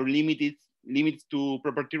and greater limits to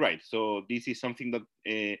property rights. So this is something that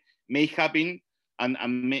may happen, and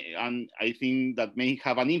I think that may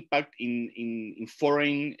have an impact in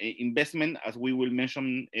foreign investment, as we will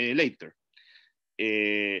mention later.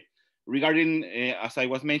 Regarding, as I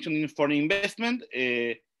was mentioning, foreign investment,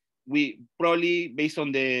 we probably, based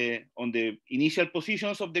on the initial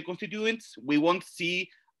positions of the constituents, we won't see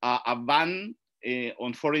a ban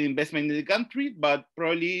on foreign investment in the country, but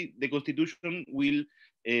probably the constitution will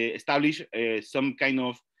establish some kind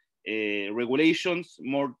of regulations,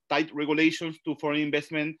 more tight regulations to foreign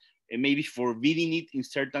investment, maybe forbidding it in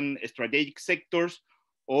certain strategic sectors,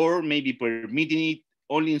 or maybe permitting it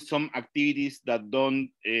only in some activities that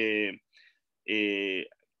don't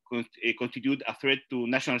constitute a threat to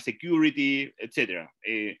national security, etc.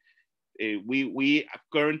 We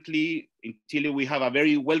currently in Chile, we have a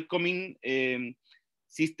very welcoming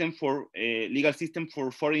system for legal system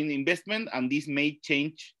for foreign investment, and this may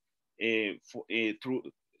change to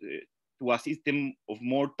a system of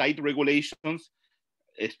more tight regulations,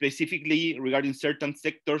 specifically regarding certain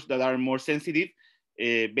sectors that are more sensitive,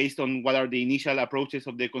 based on what are the initial approaches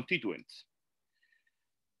of the constituents.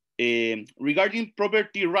 Regarding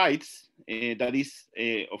property rights, that is,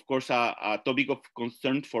 of course, a topic of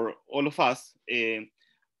concern for all of us.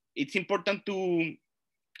 It's important to,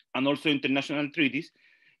 and also international treaties,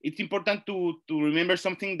 it's important to remember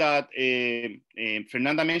something that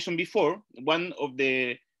Fernanda mentioned before. One of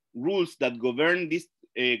the rules that govern this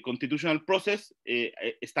constitutional process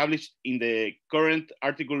established in the current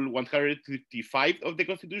Article 155 of the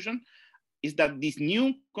Constitution is that this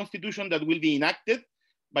new constitution that will be enacted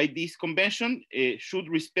by this convention should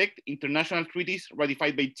respect international treaties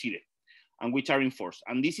ratified by Chile and which are enforced.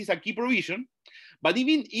 And this is a key provision. But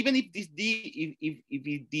even if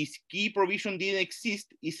this key provision didn't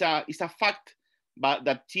exist, it's a fact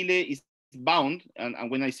that Chile is bound,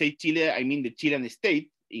 and when I say Chile, I mean the Chilean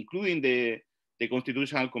state, including the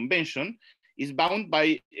Constitutional Convention, is bound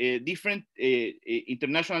by different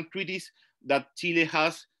international treaties that Chile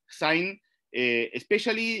has signed,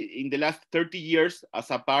 especially in the last 30 years as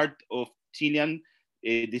a part of Chilean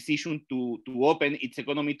decision to open its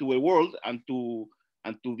economy to the world and to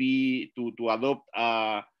adopt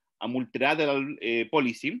a multilateral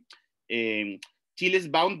policy. Chile is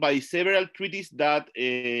bound by several treaties that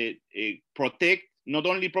protect not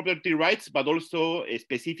only property rights, but also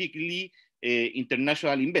specifically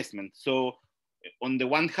international investment. So on the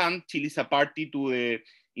one hand, Chile is a party to the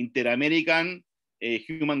Inter-American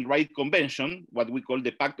Human Rights Convention, what we call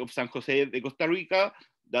the Pact of San Jose de Costa Rica,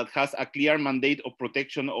 that has a clear mandate of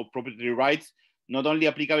protection of property rights, not only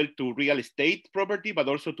applicable to real estate property, but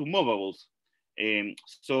also to movables.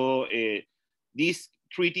 So this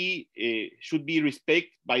treaty should be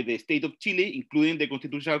respected by the state of Chile, including the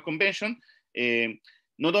Constitutional Convention,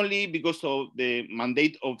 not only because of the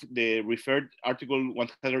mandate of the referred Article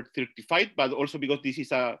 135, but also because this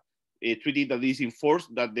is a treaty that is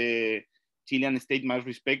enforced that the Chilean state must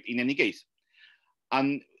respect in any case.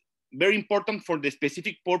 And very important for the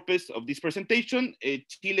specific purpose of this presentation,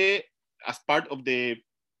 Chile, as part of the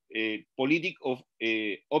politic of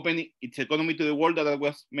opening its economy to the world that I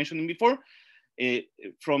was mentioning before,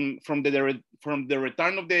 from the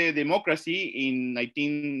return of the democracy in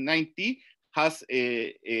 1990, has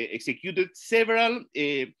executed several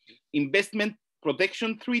investment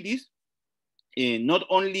protection treaties, not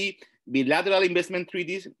only bilateral investment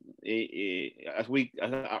treaties, as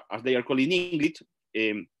they are called in English,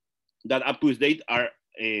 that up to this date are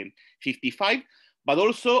 55, but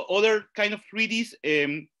also other kind of treaties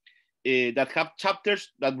that have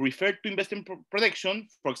chapters that refer to investment protection.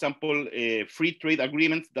 For example, free trade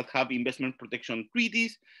agreements that have investment protection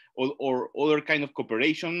treaties, or other kind of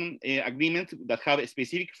cooperation agreements that have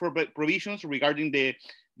specific provisions regarding the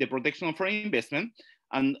protection of foreign investment.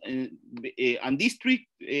 And these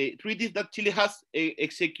treaties that Chile has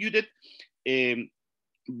executed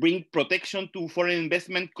bring protection to foreign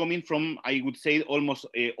investment coming from, I would say, almost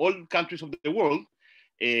all countries of the world.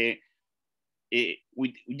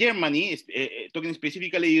 With Germany, talking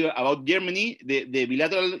specifically about Germany, the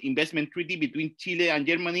bilateral investment treaty between Chile and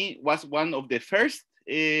Germany was one of the first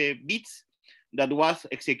bids that was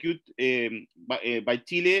executed by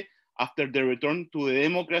Chile after the return to the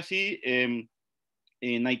democracy in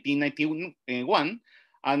 1991.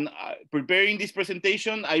 And preparing this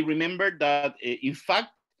presentation, I remember that in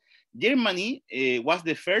fact, Germany was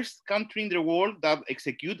the first country in the world that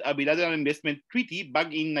executed a bilateral investment treaty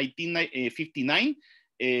back in 1959.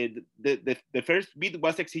 The first bid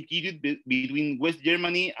was executed between West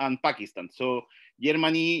Germany and Pakistan. So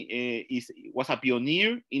Germany was a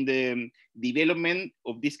pioneer in the development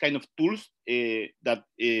of this kind of tools that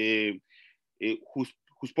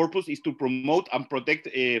whose purpose is to promote and protect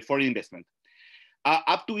foreign investment.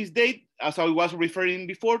 Up to this date, as I was referring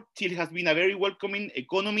before, Chile has been a very welcoming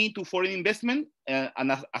economy to foreign investment.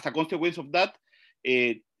 And as a consequence of that,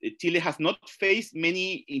 Chile has not faced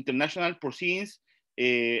many international proceedings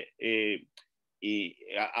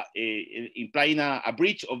implying a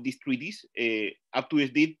breach of these treaties. Up to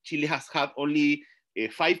this date, Chile has had only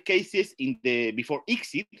 5 cases in before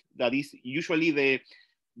ICSID, that is usually the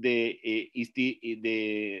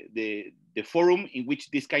forum in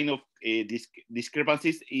which this kind of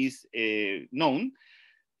discrepancies is known.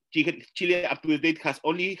 Chile up to the date has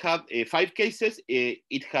only had 5 cases.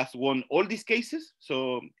 It has won all these cases.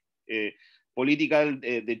 So the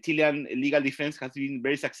Chilean legal defense has been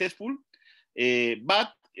very successful.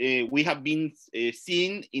 But we have been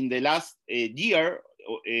seeing in the last year,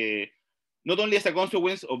 not only as a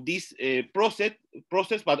consequence of this process,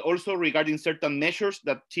 but also regarding certain measures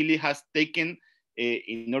that Chile has taken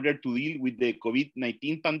in order to deal with the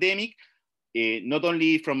COVID-19 pandemic, not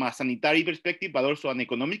only from a sanitary perspective, but also an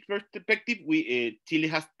economic perspective. Chile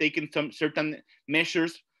has taken some certain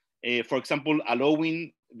measures, for example,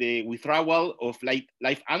 allowing the withdrawal of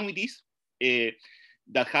life annuities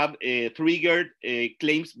that have triggered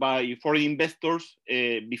claims by foreign investors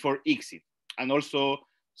before ICSID, and also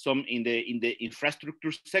some in the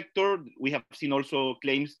infrastructure sector. We have seen also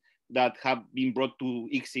claims that have been brought to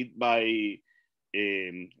ICSID by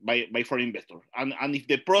foreign investors. And if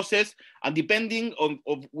the process, and depending on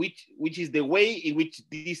which is the way in which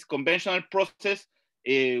this conventional process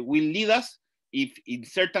will lead us, if in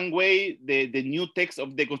certain way the new text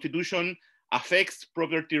of the Constitution affects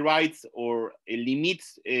property rights or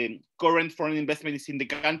limits current foreign investments in the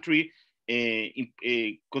country,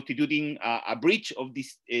 constituting a breach of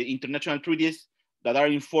these international treaties that are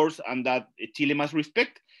in force and that Chile must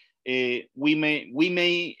respect, we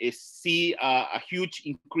may see a huge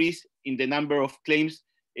increase in the number of claims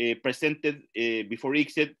presented before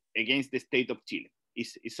ICSID against the state of Chile.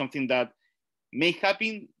 It's something that may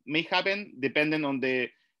happen depending on the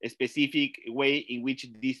specific way in which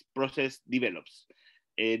this process develops.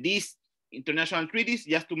 These international treaties,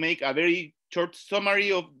 just to make a very short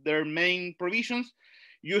summary of their main provisions,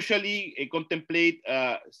 usually contemplate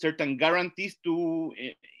certain guarantees to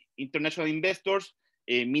international investors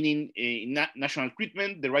meaning national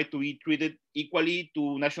treatment, the right to be treated equally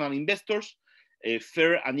to national investors,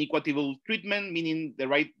 fair and equitable treatment, meaning the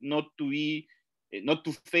right not to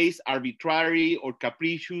face arbitrary or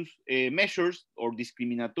capricious measures or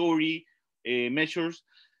discriminatory measures,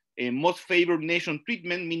 most favored nation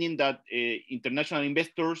treatment, meaning that international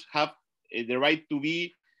investors have the right to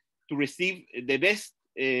receive the best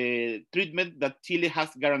treatment that Chile has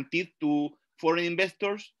guaranteed to foreign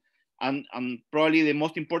investors, and probably the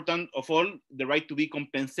most important of all, the right to be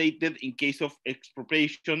compensated in case of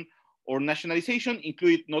expropriation or nationalization,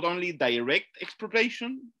 include not only direct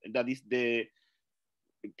expropriation, that is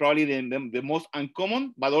probably the most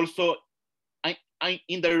uncommon, but also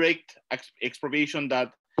indirect expropriation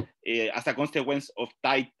that as a consequence of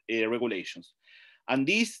tight regulations. And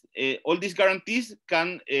all these guarantees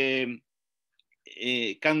can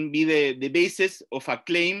be the basis of a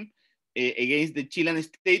claim against the Chilean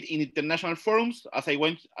state in international forums. As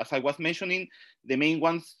I was mentioning, the main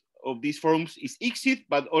ones of these forums is ICSID,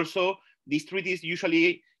 but also these treaties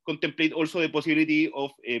usually contemplate also the possibility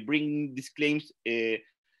of bringing these claims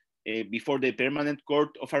before the Permanent Court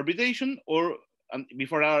of Arbitration or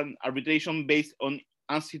before an arbitration based on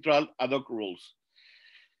ancestral ad hoc rules.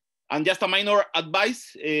 And just a minor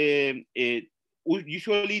advice,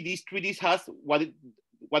 usually these treaties has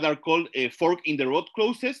what are called fork in the road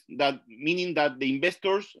clauses, that meaning that the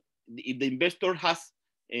investors, if the investor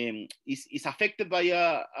is affected by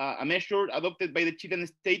a measure adopted by the Chilean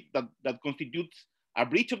state that constitutes a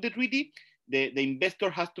breach of the treaty, the investor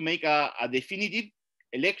has to make a definitive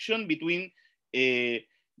election between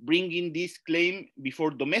bringing this claim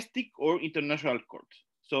before domestic or international courts.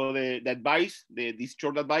 So the advice, this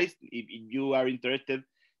short advice, if you are interested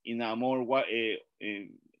in a more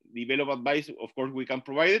developed advice, of course we can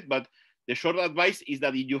provide it, but the short advice is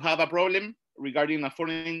that if you have a problem regarding a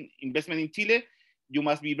foreign investment in Chile, you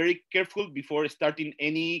must be very careful before starting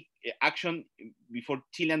any action before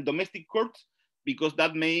Chilean domestic courts, because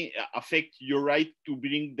that may affect your right to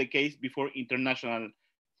bring the case before international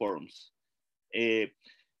forums.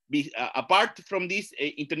 Apart from these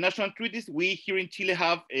international treaties, we here in Chile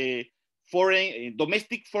have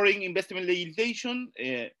domestic foreign investment legislation.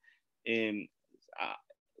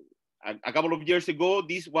 A couple of years ago,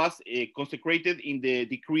 this was consecrated in the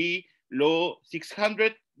decree law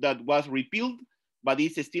 600 that was repealed, but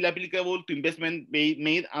it's still applicable to investment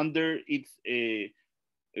made under its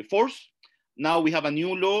force. Now we have a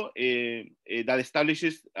new law that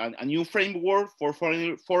establishes a new framework for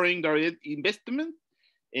foreign direct investment.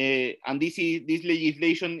 And this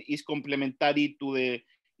legislation is complementary to the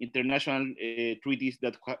international treaties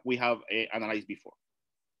that we have analyzed before.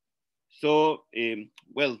 So,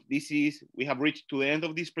 well, we have reached to the end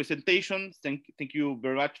of this presentation. Thank you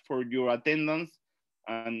very much for your attendance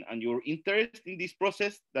and your interest in this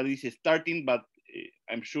process that is starting, but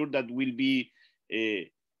I'm sure that will be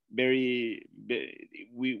we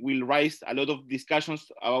will raise a lot of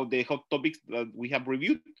discussions about the hot topics that we have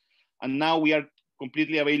reviewed. And now we are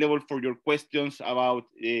completely available for your questions about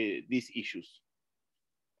these issues.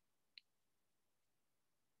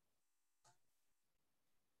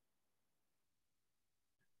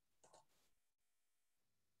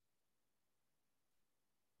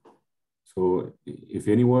 So if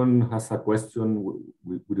anyone has a question,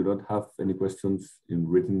 we do not have any questions in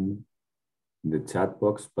written in the chat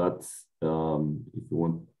box, but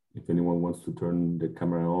if anyone wants to turn the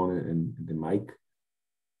camera on and the mic.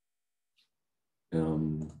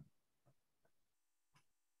 In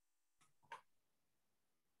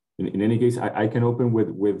any case, I can open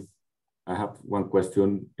with I have one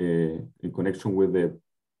question in connection with the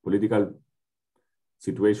political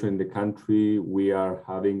situation in the country. We are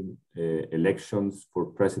having elections for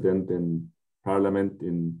president and parliament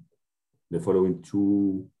in the following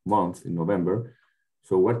 2 months in November.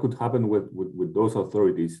 So what could happen with those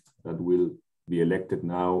authorities that will be elected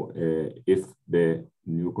now if the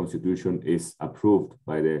new constitution is approved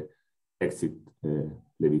by the exit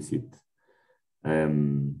plebiscite?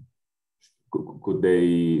 Could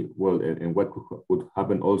they, well, and what could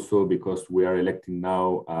happen also, because we are electing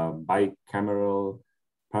now a bicameral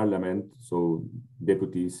parliament, so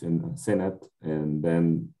deputies and senate, and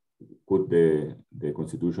then could the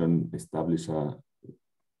constitution establish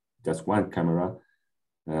just one camera?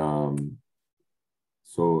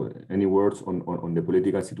 So any words on the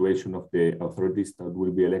political situation of the authorities that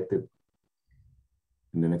will be elected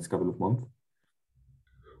in the next couple of months?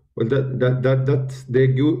 Well, that's the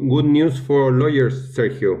good news for lawyers,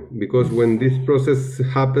 Sergio, because when this process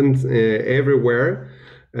happens everywhere,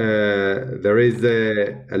 there is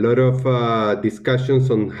a lot of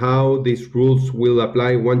discussions on how these rules will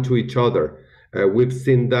apply one to each other. We've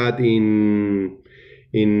seen that in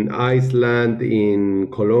Iceland, in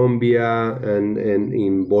Colombia, and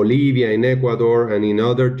in Bolivia, in Ecuador, and in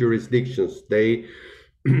other jurisdictions.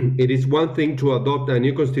 It is one thing to adopt a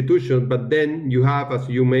new constitution, but then you have, as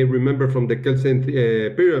you may remember from the Kelsen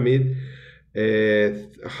pyramid,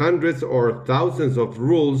 hundreds or thousands of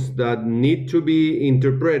rules that need to be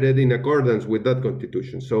interpreted in accordance with that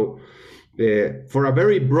constitution. So for a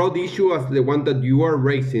very broad issue as the one that you are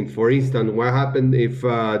raising, for instance, what happened if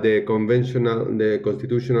the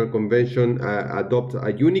Constitutional Convention adopts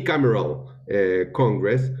a unicameral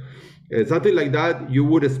Congress, something like that, you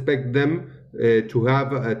would expect them to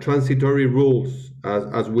have transitory rules,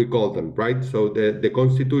 as we call them, right? So the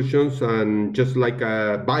constitutions, and just like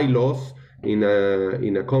bylaws in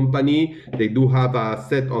a company, they do have a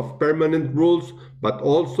set of permanent rules, but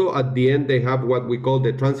also at the end they have what we call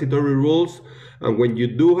the transitory rules. And when you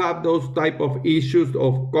do have those type of issues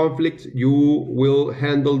of conflicts, you will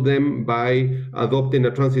handle them by adopting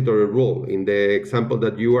a transitory rule. In the example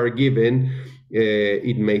that you are given,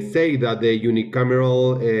 it may say that the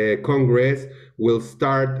unicameral Congress will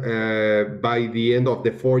start by the end of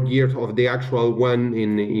the 4 years of the actual one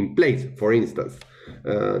in place, for instance.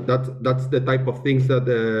 That's the type of things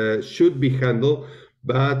that should be handled.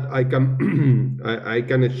 But I can I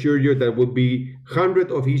can assure you there will be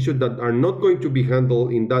hundreds of issues that are not going to be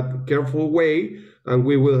handled in that careful way, and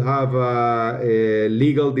we will have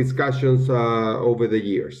legal discussions over the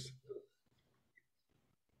years.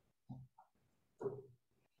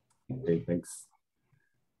 Okay, thanks.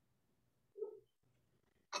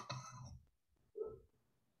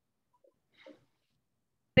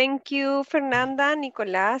 Thank you, Fernanda,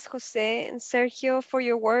 Nicolás, José, and Sergio for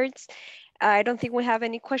your words. I don't think we have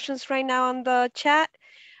any questions right now on the chat.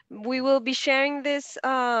 We will be sharing this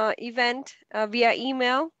event via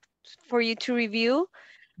email for you to review.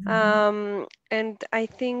 And I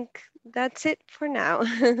think that's it for now.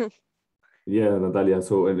 Yeah, Natalia.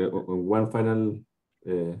 So one final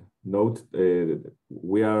note,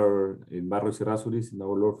 we are in Barros Errázuriz, in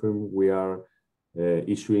our law firm, we are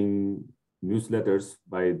issuing newsletters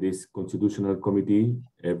by this constitutional committee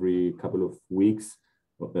every couple of weeks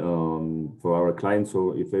for our clients.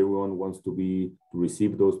 So if everyone wants to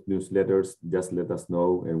receive those newsletters, just let us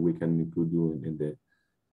know and we can include you in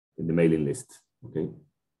the mailing list. Okay.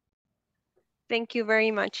 Thank you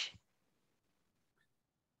very much.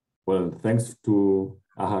 Well, thanks to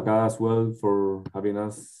AHACA as well for having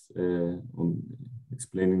us on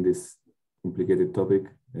explaining this complicated topic,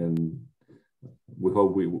 and we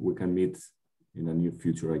hope we can meet in a near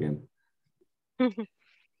future again.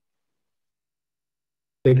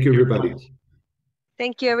 Thank you, everybody.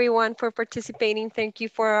 Thank you, everyone, for participating. Thank you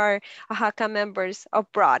for our AHACA members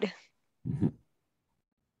abroad.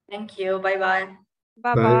 Thank you. Bye-bye.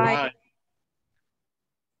 Bye-bye.